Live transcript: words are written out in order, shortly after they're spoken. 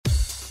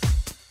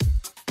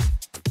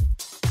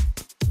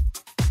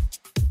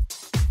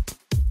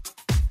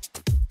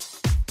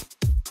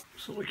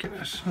So look at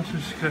this. This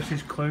is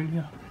Chris's clown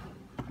here.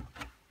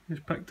 He's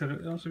picked her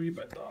out there. It's a wee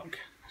bit dark.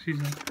 She's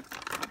a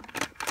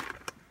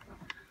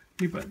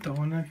wee bit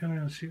dull in there. I can't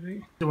really see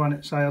right. The one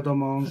that sired on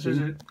my arms. This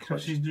is it.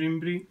 Chris's Dream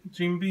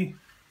Bee.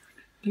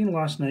 Came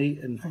last night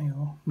and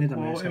made a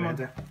mess of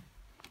it.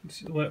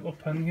 It's a little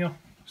pin here.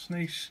 It's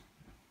nice.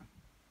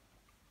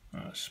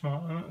 That's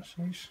smart, isn't it? It's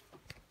nice.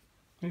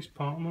 Nice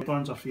pattern. The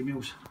ones are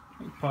females.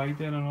 Like pied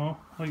there and all.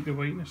 I like the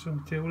whiteness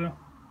on the tail there.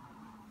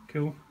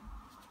 Cool.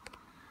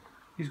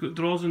 He's got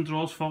drawers and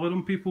drawers full of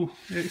them, people.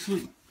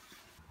 Excellent.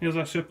 Here's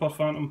a Super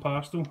Phantom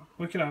Pastel.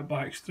 Look at that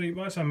back stripe.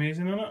 That's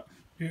amazing, isn't it?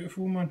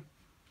 Beautiful, man.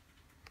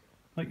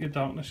 Like the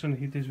darkness on the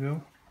head as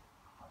well.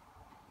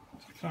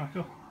 It's a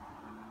cracker.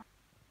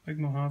 Big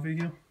Mojave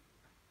here.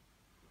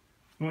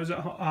 What is it?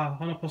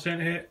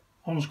 100% hit?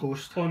 Horns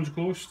Ghost. Horns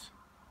Ghost.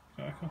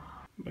 Cracker.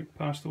 Big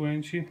pastel,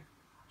 ain't she?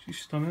 She's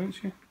stunning,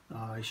 isn't she?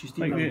 Aye, she's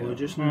deep in blue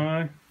just now.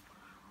 Aye.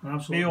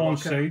 Absolutely. The on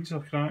sides are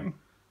cracking.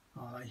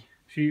 Aye.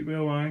 Sheet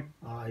wheel, aye.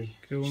 Aye.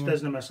 Cool, she man.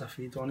 doesn't miss a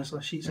feed,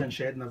 honestly. Sheets in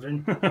shed and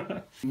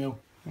everything. Female.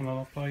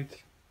 Another pied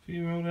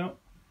female there.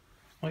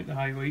 Like the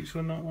high weights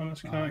on that one,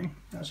 it's cracking.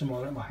 That's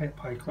more like my hip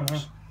high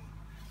clips.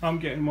 I'm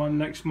getting one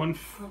next month.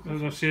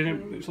 As I said,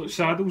 it's like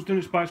saddles down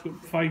its back. It's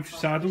got 5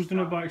 saddles down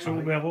its back, so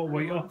it'll be a lot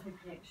whiter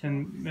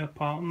and more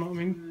pattern, you know what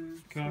I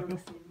mean? Cracker.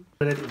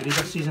 Ready to breed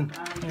this season.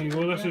 There you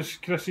go, this is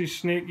Chris's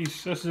snake.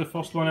 This is the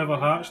first one ever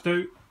hatched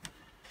out.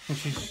 And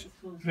she's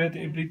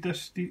ready to breed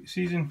this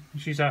season.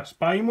 She's a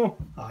Spimo.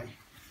 Aye.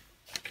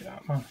 Look at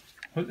that, man.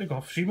 What they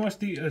got? She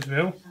must eat it as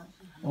well.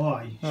 Oh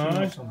aye.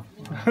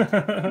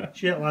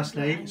 She ate last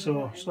night,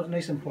 so it's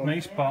nice and plump.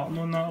 Nice pattern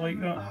on that like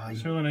that. Aye.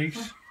 It's really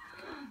nice.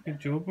 Good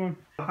job, man.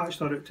 I hatched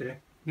her out too.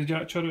 Did you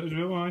hatch her out as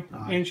well, aye?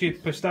 Aye. Ain't she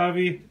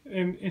Pastavi?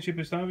 Ain't she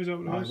Pastavi, is that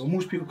what it Aye, was? well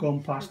most people call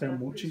them pastel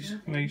mochis.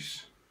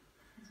 Nice.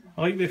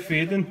 I like the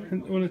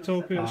fading on the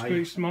top of it, it's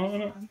quite smart,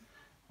 isn't it?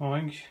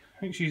 I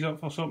think she's up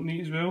for something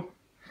neat as well.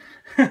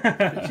 See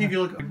if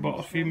you look Big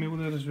butter female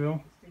there as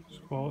well. It's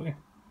quality.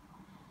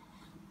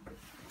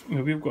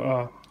 Now we've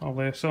got a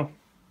lesser.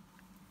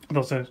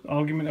 There's an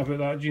argument about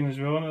that gene as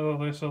well, isn't it? The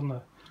lesser and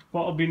the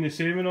butter being the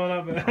same and all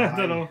that, but I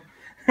don't know.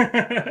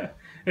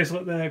 It's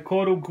like the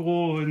Coral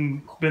Glow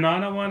and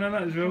banana one in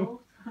it as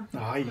well.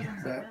 aye.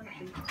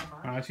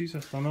 Ah, she's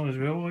a stunner as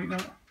well, like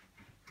that.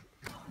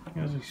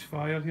 Here's his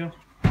fire here.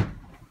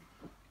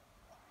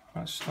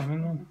 That's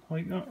stunning, man,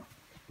 like that.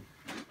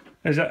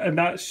 Is it, and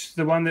that's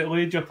the one that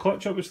laid your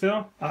clutch up was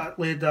there? That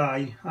laid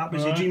aye. That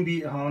was the Dream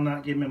Bee at Horn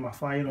that gave me my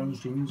fire on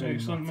dreams and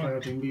Excellent, my fire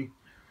Dream Bee.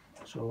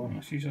 So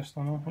Yeah, she's a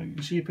stunner. Like.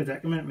 you see a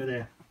predicament with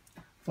the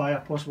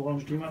fire plus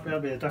orange dream up there,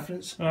 be a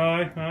difference.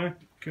 Aye,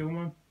 cool,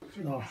 man.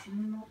 No.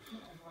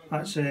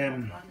 That's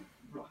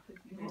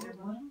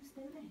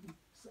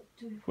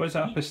What's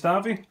that, a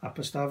Pastavi? a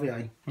Pastavi,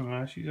 aye.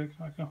 Aye, she's a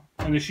cracker.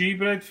 And is she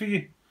bred for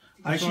you?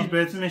 Aye, she's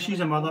bred for me. She's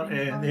a mother,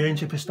 the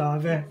Enchi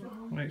Pastavi.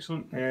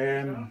 Excellent.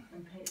 A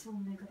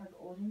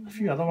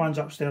few other ones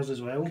upstairs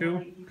as well.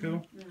 Cool.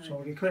 So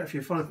I'll get quite a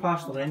few for the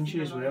pastel Enchi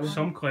as well.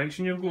 Some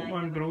collection you've got,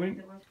 man,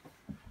 brilliant.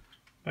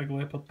 Big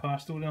leopard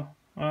pastel there.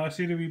 Ah, I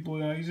see the wee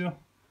blue eyes there.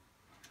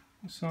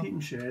 What's that? Deep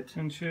and shed.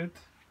 And shed.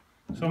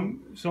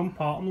 Some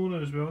pattern on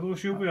it as well though,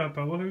 she'll be a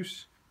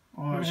powerhouse.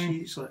 Oh,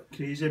 she's like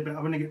crazy, but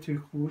I wouldn't get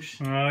too close.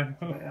 Aye.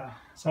 But,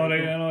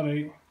 Alright then,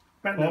 alright.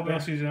 Bit Oh, nippy. there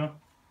she's there.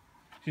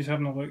 She's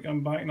having a look,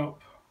 I'm backing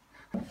up.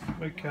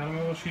 Big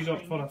caramel, she's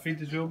up for a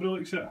feed as well, bro,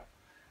 looks it.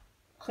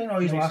 Clean all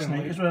these Nice last and night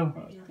light. as well.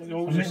 They're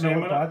always I the think they same,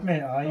 look innit? bad,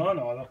 mate, aye. Oh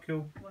no, they're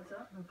cool.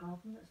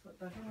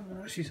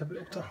 She's a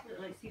bit of a...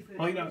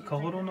 I like that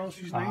colour on her,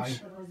 she's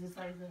nice.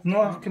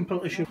 No,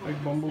 completely sure.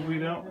 Big bumblebee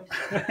there.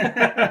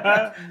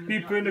 He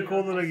put the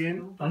colour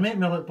again. They're making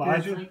me look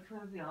bad.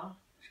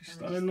 She's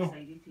stunning though.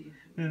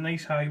 The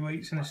nice high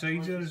whites on the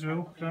sides there as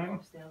well. Cracking.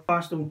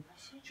 Pastel,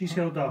 she's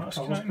held her That's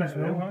colours cracking as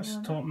pretty well, well. that's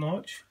top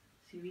notch.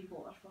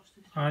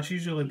 Ah,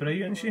 she's really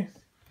bright, isn't she?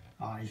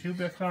 Aye. She'll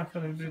be a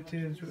cracker in breed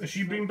too as well. Has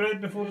she been bred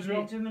before as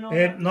well?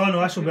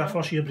 No, this will be her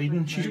first year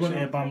breeding. She's going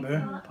to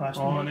bamboo.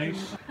 Pastel. Oh,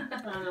 nice.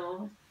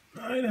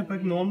 Aye, the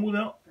big normal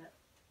there.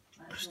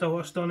 Still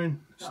a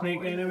stunning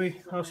snake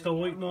anyway. I still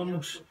like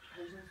normals.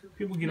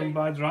 People give them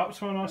bad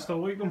raps, man. I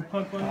still like them.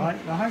 Aye,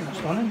 they're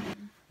stunning.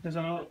 There's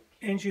another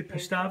Enchi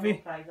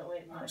Pastavi.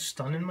 That's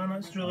stunning, man.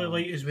 That's really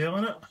light as well,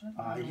 isn't it?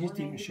 Aye, he's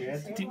deep in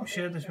shed. Deep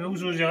shed as well.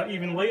 So is that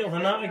even lighter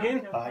than that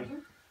again? Aye.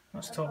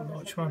 That's top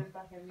notch, man.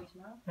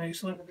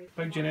 Excellent.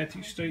 Big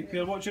genetic stripe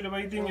there. Watch it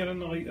widen, you're in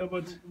the lighter,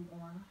 bud.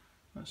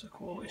 That's a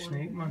quality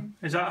snake, man.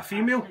 Is that a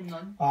female?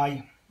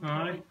 Aye.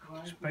 Aye.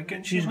 It's big,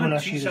 isn't she, She's man? going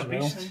to She's sheed a as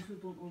well. beast.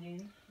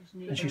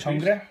 And she's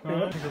hungry.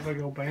 Aye, she's a big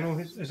albino.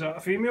 Is that a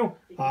female?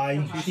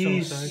 Aye, She's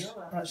she's some size.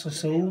 actually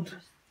sold.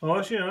 Oh,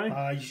 is she,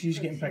 aye? Aye, she's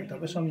getting picked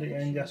up with somebody at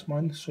the end of this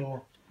month,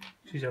 so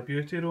She's a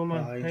beauty though,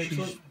 man. aye,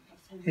 Excellent.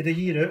 she's had a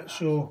year out,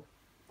 so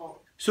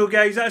So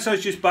guys, that's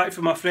us just back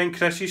from my friend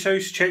Chris's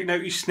house, checking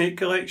out his snake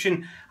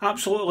collection.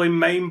 Absolutely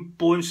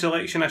mind-blowing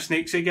selection of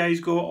snakes the guy's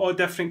got, all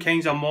different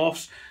kinds of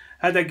moths.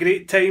 Had a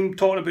great time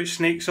talking about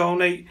snakes all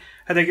night.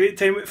 Had a great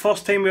time.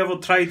 First time we ever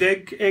tried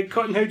egg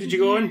cutting. How did you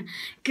go on?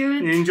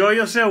 Good. You enjoy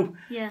yourself?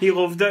 Yeah. He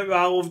loved it.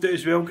 I loved it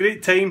as well.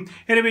 Great time.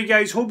 Anyway,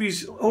 guys, hope you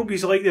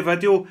liked the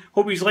video.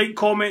 Hope you like,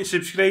 comment,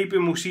 subscribe,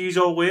 and we'll see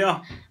you all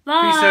later.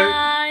 Bye. Peace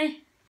out.